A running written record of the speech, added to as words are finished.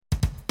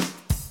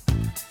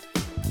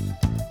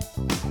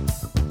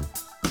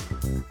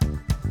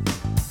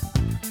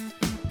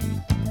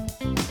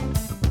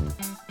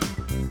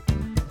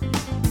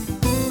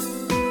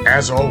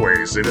As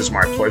always, it is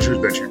my pleasure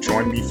that you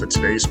join me for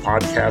today's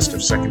podcast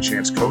of Second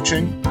Chance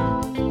Coaching.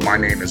 My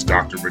name is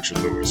Dr. Richard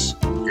Lewis.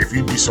 If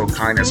you'd be so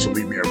kind as to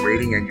leave me a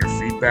rating and your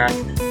feedback,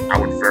 I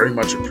would very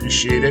much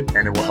appreciate it,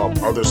 and it will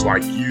help others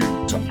like you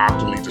to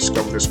optimally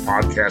discover this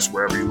podcast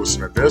wherever you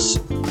listen to this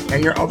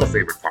and your other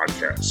favorite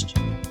podcast.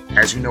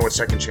 As you know, at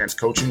Second Chance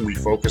Coaching, we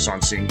focus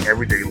on seeing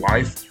everyday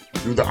life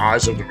through the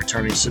eyes of the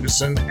returning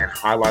citizen and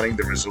highlighting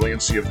the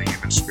resiliency of the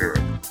human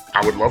spirit.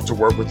 I would love to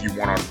work with you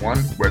one-on-one,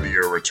 whether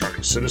you're a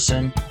returning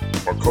citizen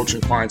or coaching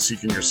client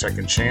seeking your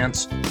second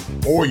chance,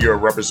 or you're a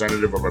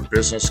representative of a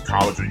business,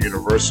 college, or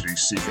university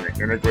seeking to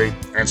integrate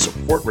and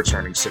support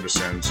returning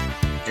citizens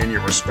in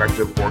your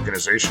respective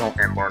organizational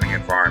and learning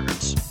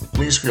environments.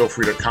 Please feel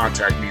free to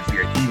contact me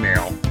via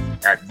email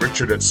at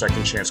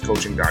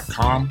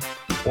richard@secondchancecoaching.com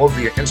or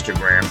via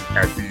Instagram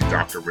at the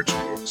Dr.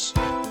 Richard Lewis.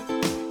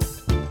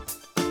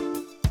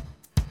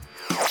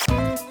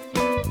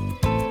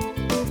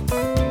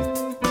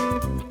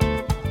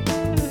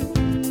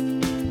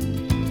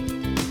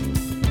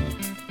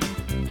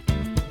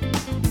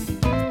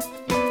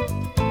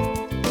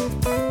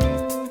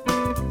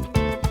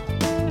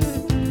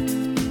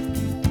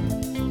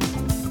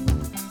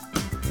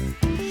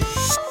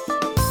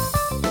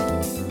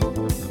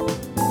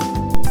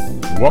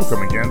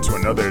 Welcome again to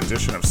another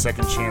edition of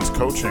Second Chance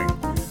Coaching.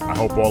 I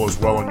hope all is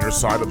well on your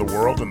side of the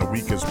world and the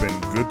week has been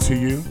good to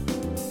you.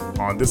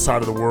 On this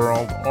side of the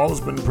world, all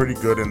has been pretty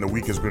good and the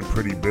week has been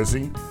pretty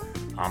busy.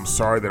 I'm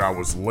sorry that I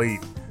was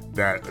late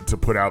to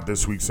put out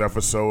this week's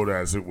episode,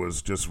 as it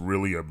was just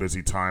really a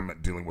busy time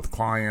dealing with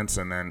clients,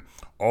 and then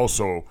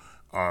also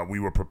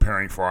we were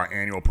preparing for our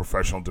annual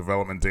professional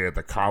development day at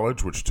the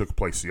college, which took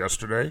place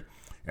yesterday,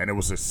 and it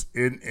was a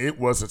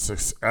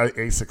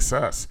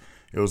success.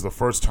 It was the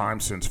first time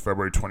since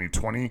February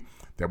 2020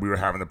 that we were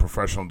having the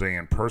professional day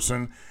in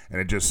person, and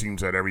it just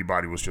seems that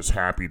everybody was just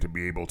happy to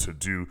be able to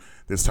do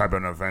this type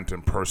of an event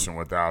in person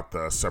without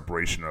the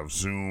separation of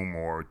Zoom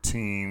or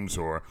Teams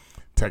or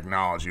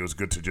technology. It was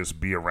good to just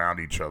be around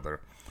each other.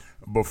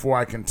 Before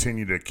I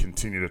continue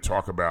to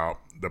talk about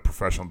the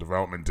Professional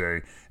Development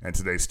Day and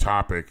today's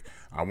topic,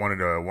 I wanted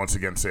to once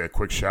again say a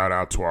quick shout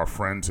out to our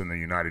friends in the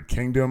United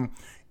Kingdom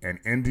and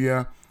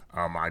India.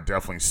 I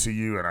definitely see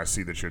you, and I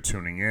see that you're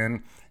tuning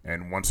in.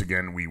 And once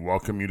again, we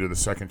welcome you to the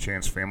Second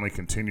Chance family.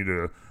 Continue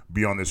to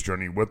be on this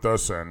journey with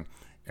us and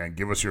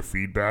give us your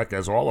feedback.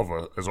 As all of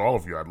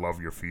you, I'd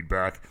love your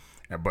feedback.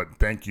 But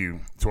thank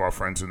you to our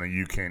friends in the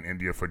UK and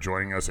India for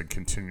joining us and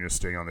continue to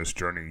stay on this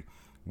journey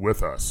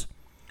with us.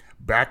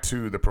 Back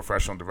to the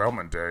Professional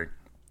Development Day,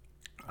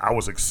 I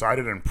was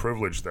excited and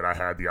privileged that I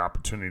had the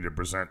opportunity to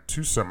present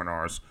two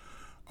seminars,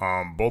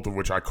 both of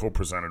which I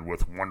co-presented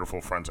with wonderful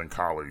friends and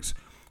colleagues.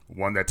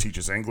 One that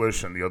teaches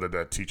English and the other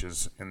that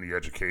teaches in the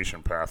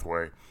education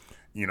pathway.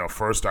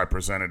 First I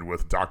presented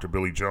with Dr.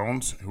 Billy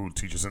Jones, who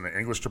teaches in the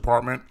English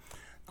department.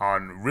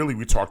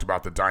 We talked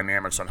about the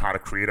dynamics on how to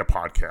create a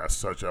podcast,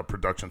 such a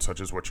production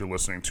such as what you're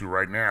listening to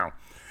right now.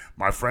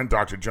 My friend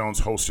Dr. Jones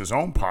hosts his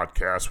own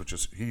podcast,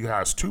 he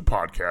has two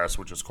podcasts,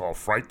 which is called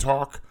Fright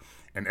Talk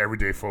and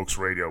Everyday Folks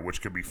Radio,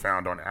 which can be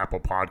found on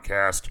Apple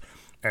Podcast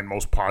and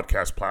most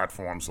podcast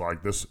platforms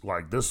like this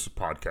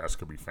podcast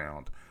could be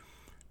found.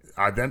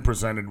 I then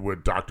presented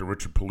with Dr.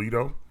 Richard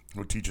Polito,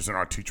 who teaches in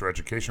our teacher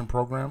education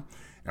program,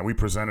 and we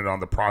presented on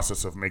the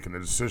process of making the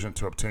decision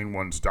to obtain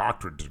one's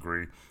doctorate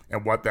degree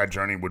and what that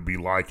journey would be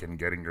like in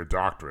getting your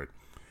doctorate.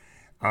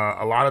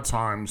 A lot of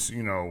times,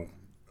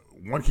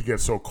 one can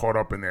get so caught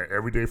up in their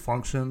everyday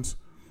functions,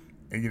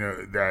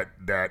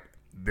 that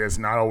there's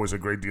not always a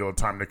great deal of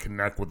time to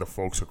connect with the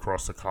folks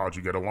across the college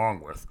you get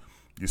along with.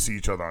 You see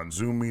each other on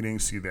Zoom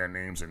meetings, see their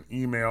names in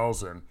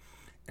emails and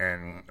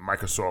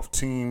Microsoft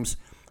Teams.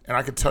 And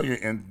I could tell you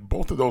in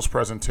both of those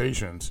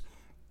presentations,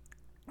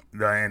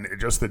 and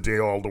just the day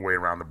all the way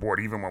around the board,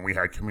 even when we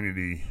had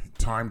community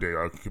time day,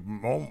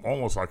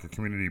 almost like a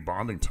community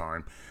bonding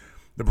time,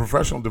 the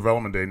Professional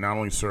Development Day not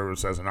only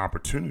serves as an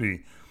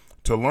opportunity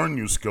to learn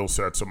new skill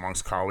sets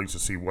amongst colleagues to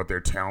see what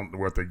their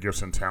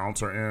gifts and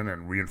talents are in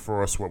and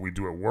reinforce what we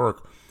do at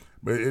work,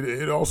 but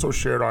it also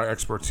shared our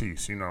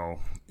expertise, in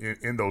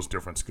those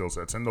different skill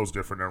sets, in those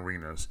different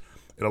arenas.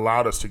 It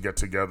allowed us to get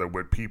together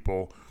with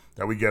people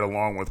that we get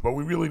along with, but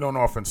we really don't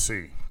often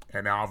see.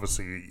 And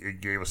obviously,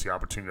 it gave us the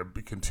opportunity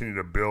to continue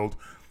to build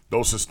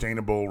those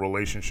sustainable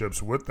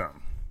relationships with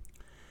them.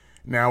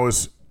 Now,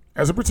 as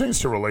it pertains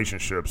to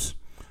relationships,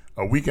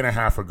 a week and a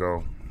half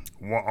ago,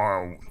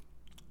 one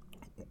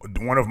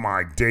of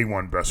my day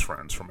one best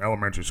friends from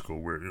elementary school,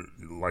 we're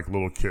like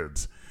little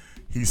kids,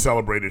 he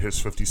celebrated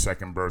his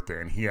 52nd birthday,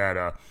 and he had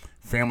a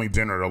family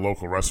dinner at a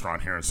local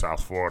restaurant here in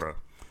South Florida.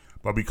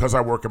 But because I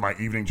work at my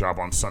evening job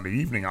on Sunday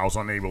evening, I was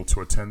unable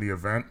to attend the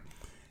event.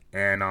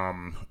 And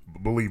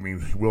believe me,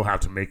 we'll have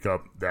to make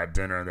up that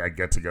dinner and that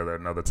get-together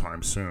another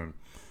time soon.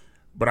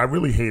 But I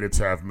really hated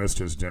to have missed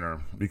his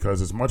dinner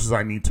because as much as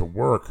I need to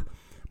work,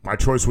 my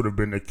choice would have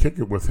been to kick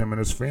it with him and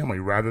his family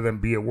rather than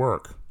be at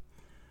work.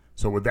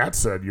 So with that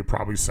said, you're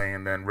probably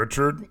saying then,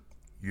 Richard,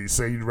 you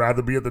say you'd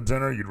rather be at the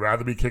dinner, you'd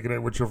rather be kicking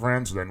it with your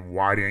friends, then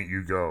why didn't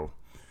you go?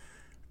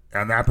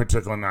 And that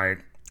particular night,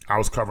 I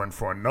was covering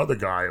for another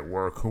guy at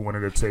work who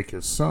wanted to take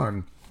his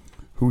son,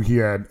 who he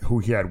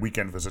had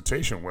weekend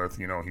visitation with.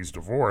 He's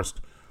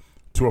divorced,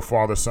 to a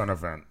father-son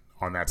event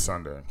on that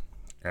Sunday.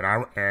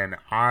 And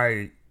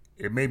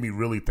it made me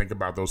really think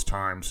about those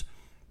times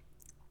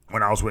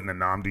when I was with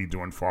Nnamdi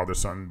doing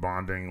father-son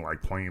bonding,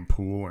 like playing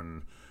pool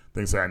and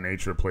things of that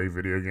nature, play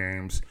video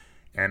games.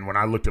 And when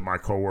I looked at my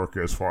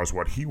coworker as far as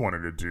what he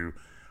wanted to do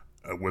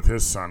with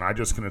his son, I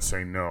just couldn't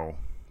say no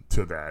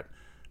to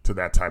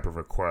that type of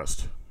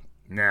request.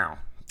 Now,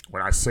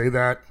 when I say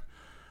that,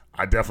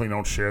 I definitely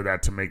don't share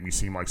that to make me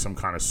seem like some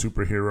kind of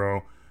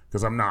superhero,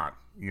 because I'm not.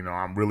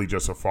 I'm really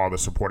just a father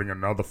supporting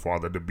another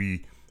father to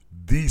be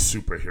the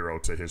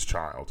superhero to his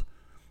child.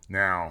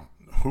 Now,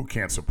 who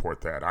can't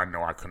support that? I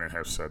know I couldn't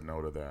have said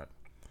no to that.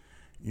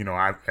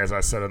 As I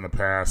said in the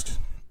past,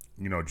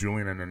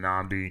 Julian and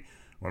Nnamdi,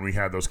 when we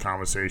had those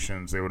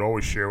conversations, they would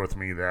always share with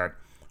me that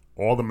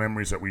all the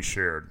memories that we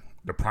shared,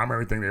 the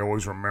primary thing they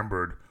always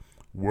remembered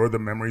were the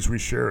memories we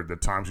shared, the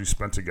times we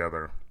spent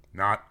together,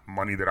 not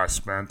money that I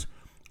spent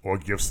or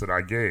gifts that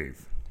I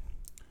gave.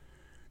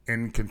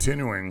 In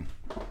continuing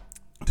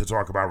to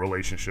talk about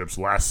relationships,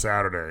 last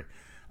Saturday,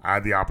 I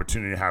had the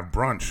opportunity to have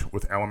brunch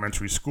with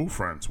elementary school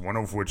friends, one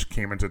of which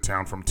came into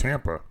town from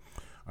Tampa.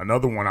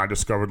 Another one I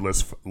discovered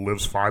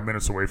lives 5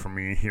 minutes away from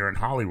me here in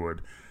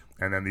Hollywood,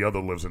 and then the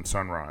other lives in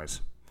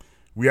Sunrise.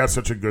 We had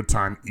such a good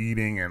time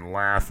eating and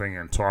laughing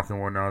and talking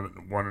one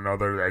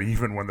another that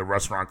even when the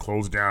restaurant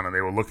closed down and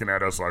they were looking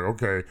at us like,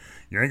 okay,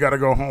 you ain't got to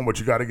go home, but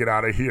you got to get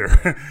out of here,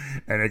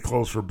 and it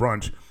closed for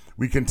brunch,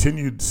 we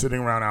continued sitting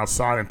around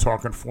outside and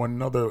talking for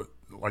another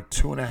like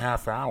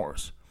 2.5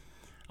 hours.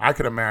 I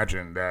could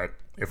imagine that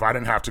if I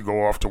didn't have to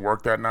go off to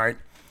work that night,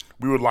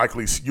 you would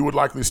likely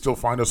still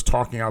find us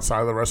talking outside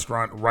of the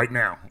restaurant right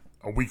now,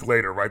 a week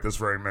later, right this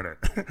very minute.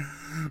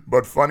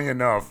 But funny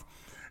enough,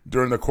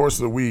 during the course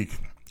of the week,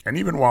 and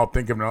even while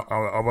thinking of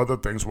other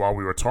things while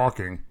we were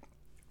talking,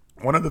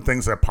 one of the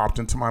things that popped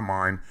into my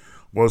mind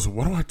was,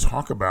 what do I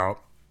talk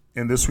about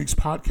in this week's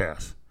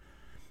podcast?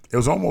 It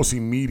was almost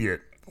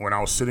immediate when I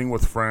was sitting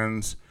with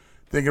friends,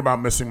 thinking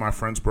about missing my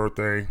friend's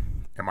birthday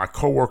and my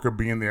coworker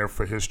being there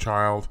for his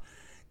child.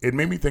 It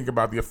made me think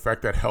about the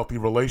effect that healthy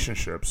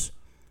relationships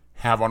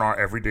have on our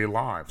everyday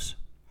lives.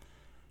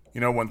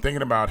 When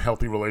thinking about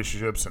healthy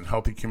relationships and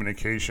healthy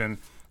communication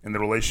in the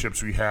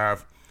relationships we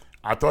have,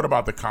 I thought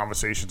about the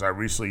conversations I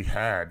recently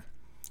had,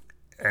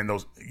 and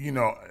those,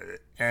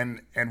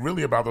 and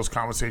really about those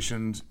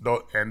conversations.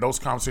 And those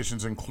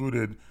conversations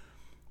included,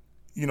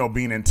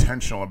 being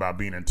intentional about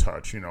being in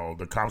touch.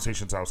 The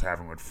conversations I was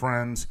having with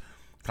friends,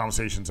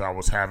 conversations I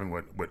was having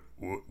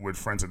with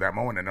friends at that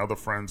moment, and other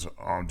friends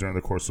during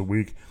the course of the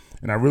week.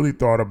 And I really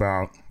thought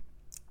about,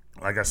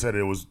 like I said,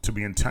 it was to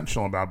be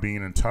intentional about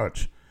being in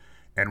touch.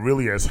 And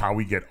really, as how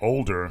we get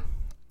older,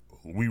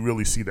 we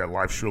really see that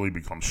life surely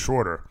becomes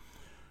shorter,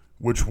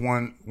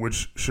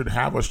 which should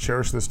have us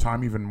cherish this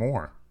time even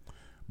more.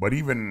 But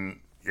even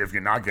if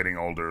you're not getting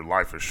older,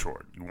 life is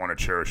short. You want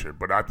to cherish it.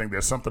 But I think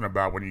there's something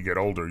about when you get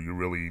older, you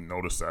really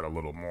notice that a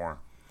little more.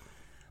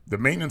 The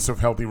maintenance of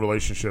healthy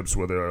relationships,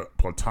 whether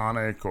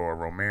platonic or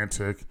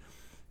romantic,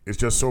 is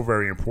just so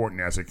very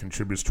important as it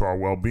contributes to our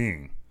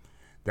well-being.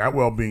 That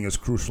well-being is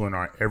crucial in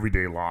our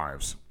everyday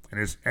lives,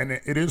 and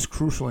it is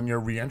crucial in your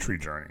reentry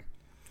journey.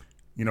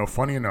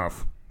 Funny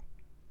enough,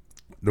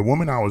 the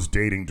woman I was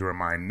dating during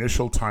my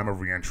initial time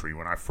of reentry,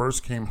 when I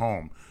first came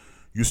home,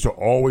 used to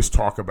always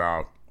talk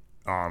about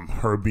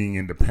her being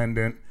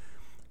independent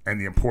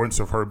and the importance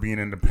of her being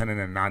independent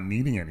and not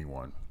needing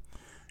anyone.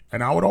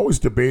 And I would always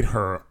debate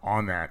her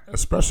on that,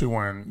 especially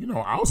when,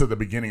 I was at the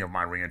beginning of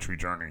my reentry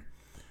journey.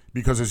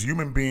 Because as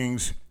human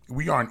beings,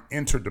 we are an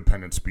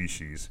interdependent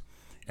species,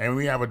 and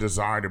we have a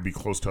desire to be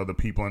close to other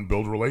people and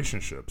build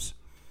relationships.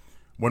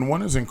 When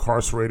one is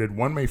incarcerated,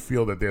 one may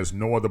feel that there's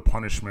no other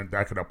punishment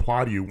that could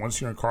apply to you.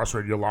 Once you're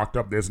incarcerated, you're locked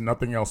up. There's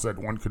nothing else that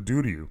one could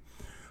do to you.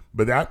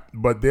 But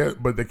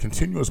the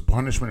continuous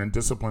punishment and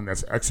discipline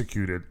that's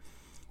executed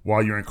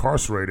while you're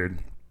incarcerated,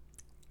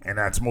 and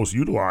that's most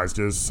utilized,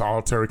 is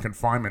solitary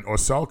confinement or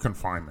cell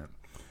confinement.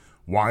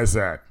 Why is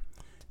that?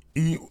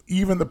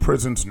 Even the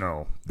prisons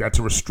know that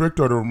to restrict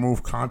or to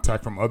remove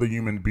contact from other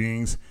human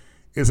beings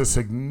is a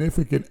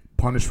significant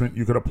punishment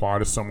you could apply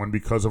to someone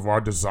because of our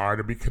desire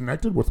to be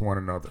connected with one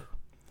another.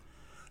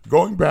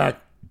 Going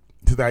back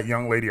to that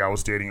young lady I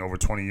was dating over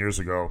 20 years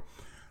ago,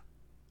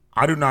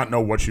 I do not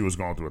know what she was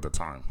going through at the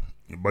time,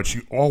 but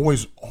she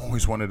always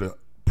wanted to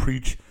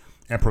preach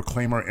and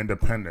proclaim her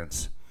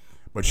independence.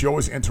 But she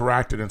always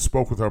interacted and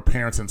spoke with her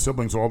parents and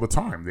siblings all the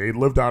time. They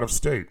lived out of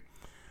state.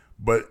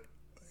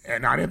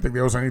 And I didn't think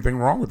there was anything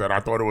wrong with that. I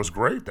thought it was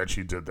great that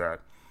she did that.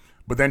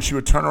 But then she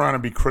would turn around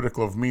and be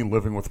critical of me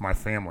living with my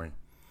family,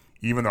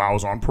 even though I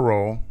was on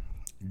parole,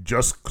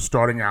 just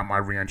starting out my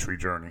reentry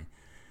journey.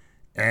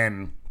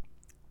 And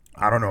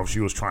I don't know if she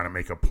was trying to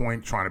make a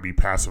point, trying to be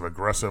passive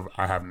aggressive.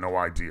 I have no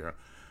idea.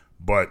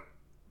 But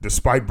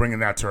despite bringing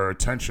that to her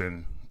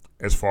attention,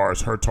 as far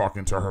as her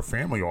talking to her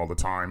family all the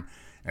time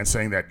and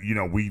saying that,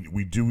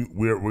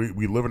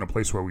 we live in a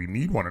place where we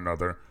need one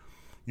another,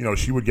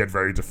 she would get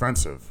very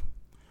defensive.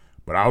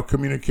 But I'll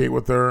communicate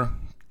with her.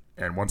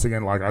 And once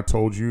again, like I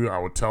told you, I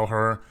would tell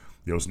her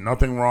there was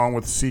nothing wrong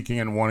with seeking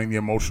and wanting the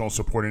emotional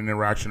support and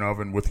interaction of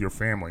and with your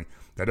family.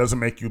 That doesn't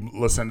make you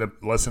less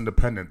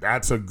independent.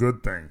 That's a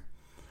good thing.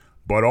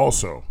 But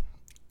also,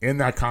 in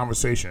that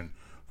conversation,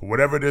 for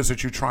whatever it is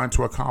that you're trying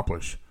to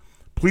accomplish,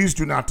 please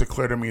do not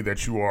declare to me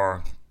that you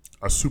are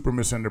a super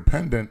Miss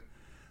Independent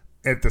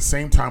at the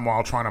same time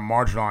while trying to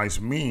marginalize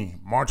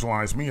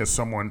me as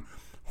someone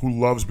who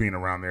loves being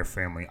around their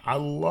family. I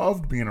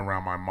loved being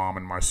around my mom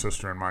and my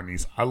sister and my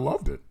niece. I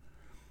loved it.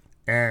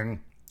 And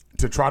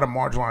to try to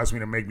marginalize me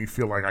to make me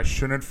feel like I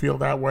shouldn't feel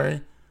that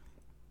way,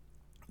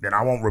 then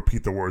I won't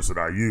repeat the words that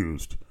I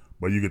used.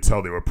 But you could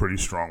tell they were pretty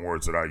strong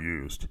words that I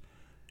used.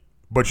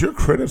 But you're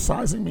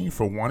criticizing me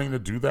for wanting to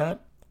do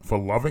that, for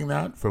loving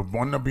that, for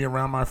wanting to be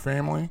around my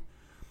family?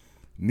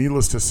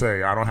 Needless to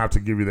say, I don't have to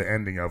give you the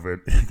ending of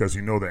it because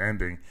you know the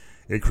ending.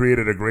 It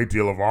created a great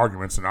deal of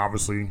arguments, and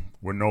obviously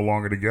we're no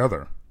longer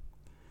together.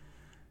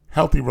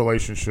 Healthy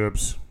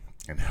relationships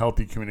and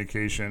healthy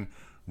communication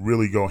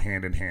really go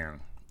hand in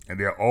hand. And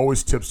there are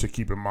always tips to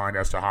keep in mind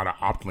as to how to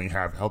optimally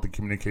have healthy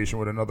communication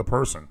with another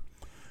person.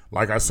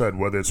 Like I said,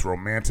 whether it's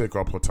romantic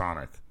or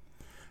platonic.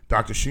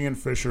 Dr. Sheehan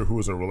Fisher, who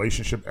is a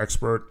relationship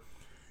expert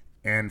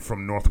and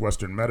from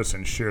Northwestern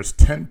Medicine, shares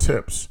 10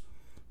 tips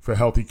for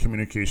healthy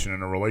communication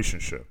in a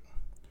relationship.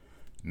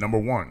 Number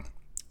 1,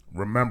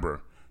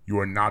 remember, you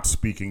are not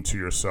speaking to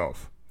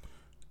yourself.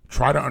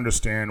 Try to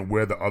understand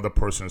where the other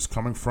person is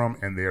coming from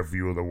and their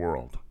view of the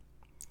world.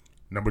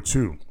 Number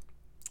 2,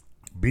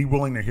 be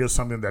willing to hear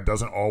something that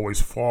doesn't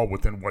always fall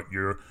within what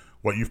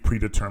you've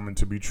predetermined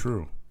to be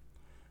true.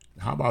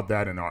 How about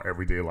that in our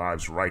everyday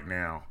lives right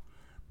now?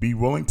 Be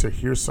willing to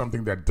hear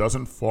something that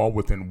doesn't fall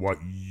within what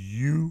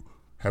you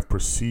have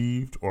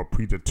perceived or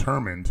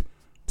predetermined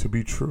to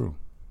be true.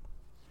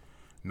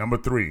 Number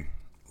 3,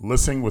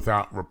 listen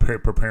without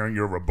preparing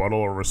your rebuttal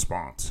or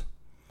response.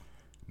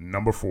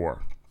 Number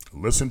 4,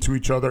 listen to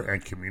each other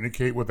and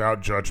communicate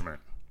without judgment.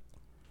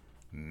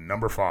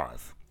 Number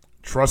 5,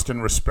 trust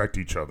and respect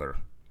each other.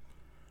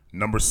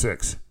 Number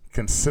 6,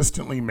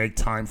 consistently make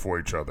time for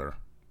each other.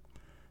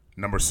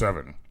 Number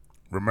 7,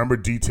 remember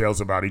details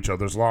about each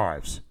other's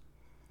lives.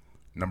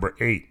 Number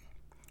 8,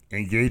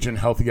 engage in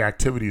healthy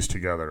activities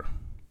together.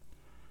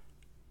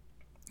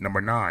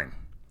 Number 9,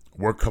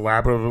 work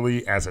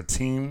collaboratively as a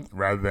team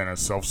rather than as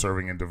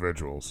self-serving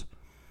individuals.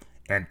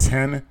 And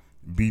 10,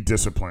 be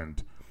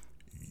disciplined.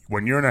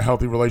 When you're in a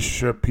healthy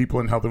relationship, people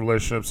in healthy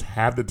relationships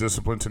have the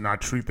discipline to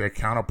not treat their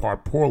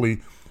counterpart poorly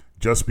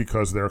just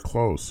because they're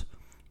close.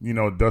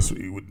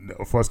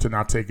 For us to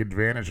not take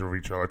advantage of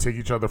each other, take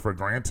each other for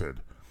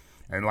granted.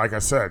 And like I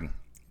said,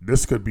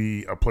 this could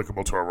be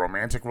applicable to a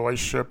romantic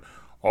relationship,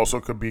 also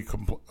could be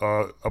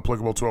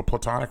applicable to a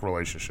platonic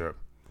relationship.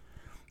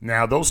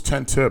 Now, those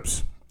 10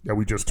 tips that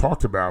we just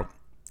talked about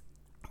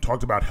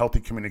healthy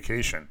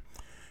communication.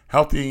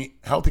 Healthy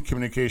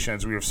communication,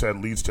 as we have said,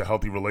 leads to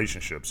healthy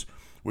relationships,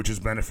 which is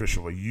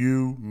beneficial for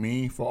you,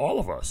 me, for all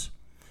of us.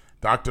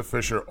 Dr.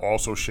 Fisher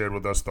also shared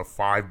with us the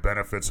 5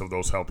 benefits of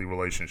those healthy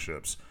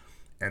relationships.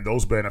 And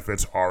those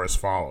benefits are as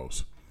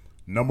follows.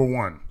 Number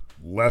 1,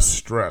 less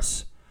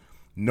stress.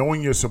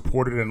 Knowing you're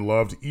supported and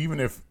loved, even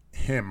if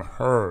him,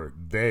 her,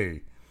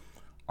 they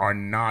are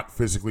not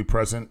physically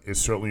present, is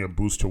certainly a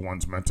boost to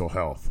one's mental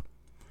health.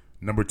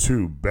 Number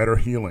 2, better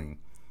healing.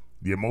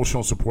 The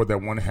emotional support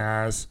that one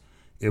has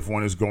if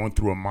one is going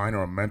through a minor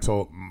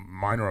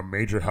or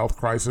major health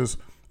crisis,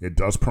 it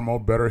does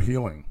promote better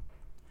healing.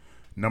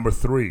 Number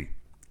 3,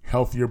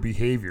 healthier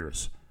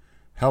behaviors.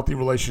 Healthy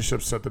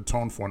relationships set the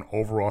tone for an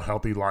overall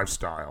healthy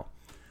lifestyle.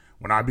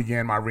 When I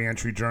began my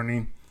reentry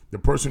journey, the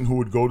person who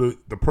would go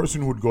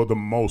the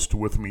most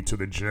with me to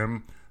the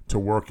gym to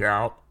work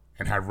out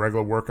and have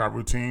regular workout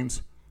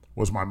routines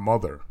was my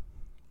mother.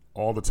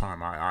 All the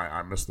time.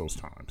 I miss those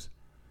times.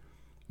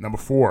 Number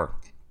 4,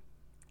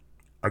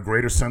 a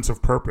greater sense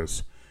of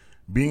purpose.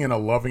 Being in a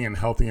loving and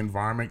healthy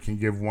environment can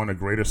give one a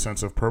greater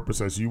sense of purpose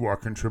as you are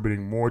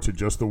contributing more to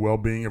just the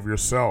well-being of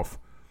yourself.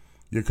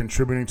 You're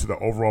contributing to the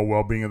overall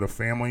well-being of the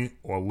family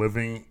or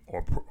living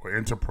or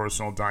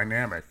interpersonal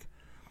dynamic.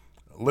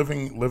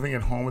 Living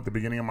at home at the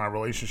beginning of my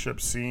relationship,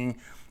 seeing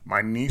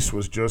my niece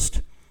was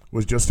just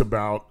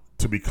about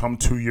to become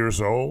 2 years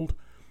old,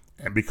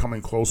 and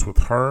becoming close with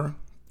her,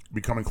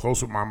 becoming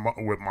close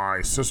with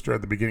my sister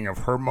at the beginning of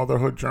her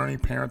motherhood journey,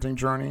 parenting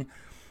journey,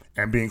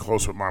 and being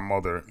close with my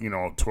mother,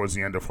 towards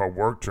the end of her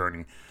work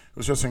journey. It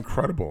was just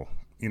incredible.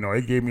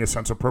 It gave me a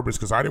sense of purpose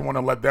because I didn't want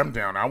to let them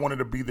down. I wanted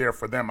to be there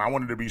for them. I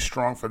wanted to be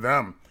strong for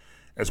them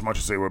as much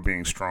as they were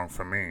being strong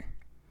for me.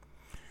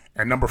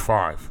 And number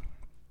 5,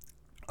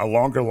 a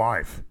longer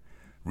life.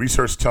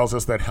 Research tells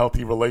us that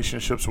healthy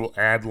relationships will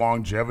add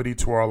longevity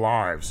to our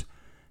lives.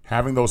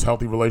 Having those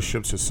healthy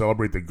relationships to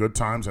celebrate the good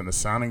times and the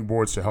sounding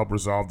boards to help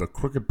resolve the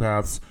crooked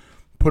paths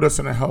put us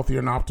in a healthier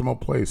and optimal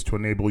place to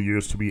enable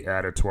years to be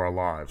added to our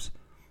lives.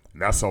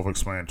 And that's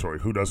self-explanatory.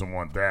 Who doesn't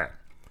want that?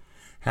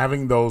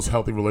 Having those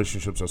healthy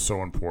relationships are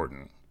so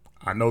important.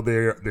 I know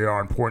they are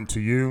important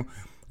to you,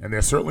 And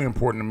they're certainly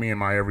important to me in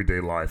my everyday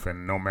life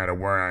and no matter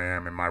where I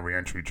am in my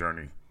reentry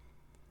journey.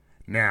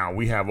 Now,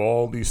 we have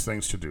all these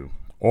things to do.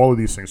 All of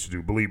these things to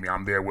do. Believe me,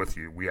 I'm there with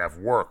you. We have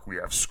work, we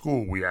have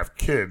school, we have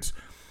kids,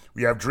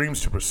 we have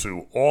dreams to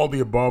pursue, all the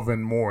above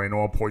and more in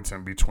all points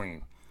in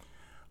between.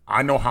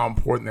 I know how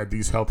important that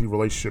these healthy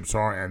relationships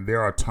are, and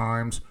there are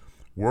times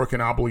work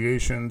and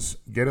obligations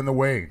get in the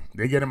way.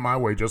 They get in my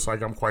way, just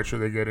like I'm quite sure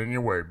they get in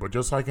your way. But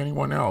just like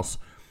anyone else,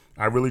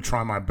 I really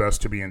try my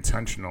best to be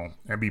intentional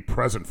and be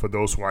present for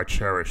those who I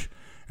cherish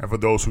and for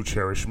those who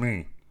cherish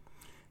me.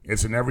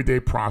 It's an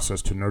everyday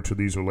process to nurture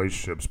these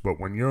relationships,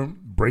 but when you're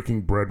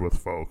breaking bread with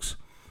folks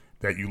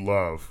that you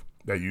love,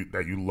 that you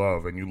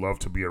love and you love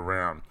to be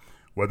around,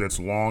 whether it's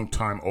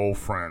longtime old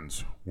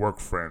friends, work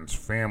friends,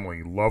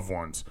 family, loved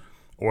ones,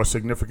 or a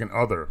significant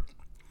other,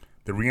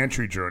 the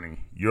reentry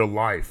journey, your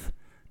life,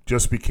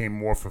 just became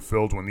more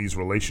fulfilled when these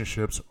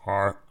relationships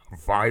are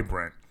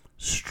vibrant,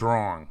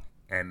 strong,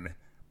 and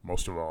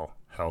most of all,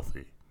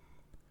 healthy.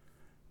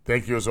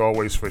 Thank you as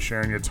always for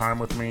sharing your time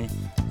with me.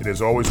 It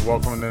is always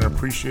welcome and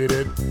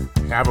appreciated.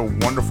 Have a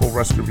wonderful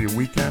rest of your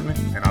weekend,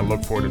 and I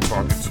look forward to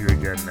talking to you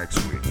again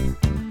next week.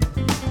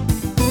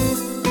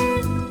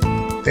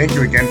 Thank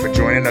you again for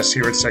joining us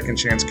here at Second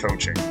Chance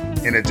Coaching.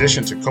 In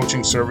addition to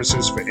coaching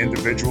services for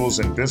individuals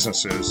and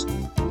businesses,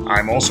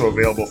 I'm also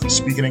available for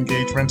speaking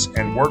engagements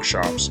and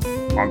workshops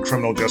on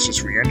criminal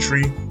justice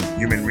reentry,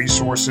 human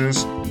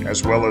resources,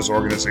 as well as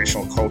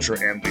organizational culture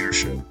and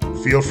leadership.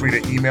 Feel free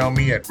to email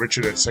me at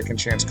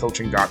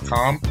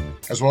richard@secondchancecoaching.com,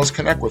 as well as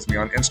connect with me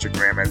on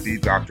Instagram at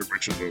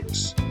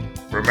 @DrRichardLewis.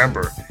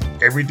 Remember,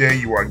 every day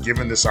you are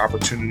given this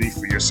opportunity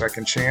for your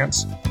second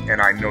chance,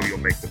 and I know you'll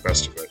make the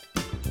best of it.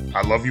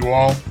 I love you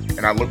all,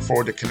 and I look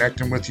forward to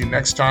connecting with you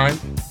next time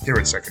here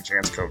at Second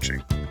Chance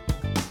Coaching.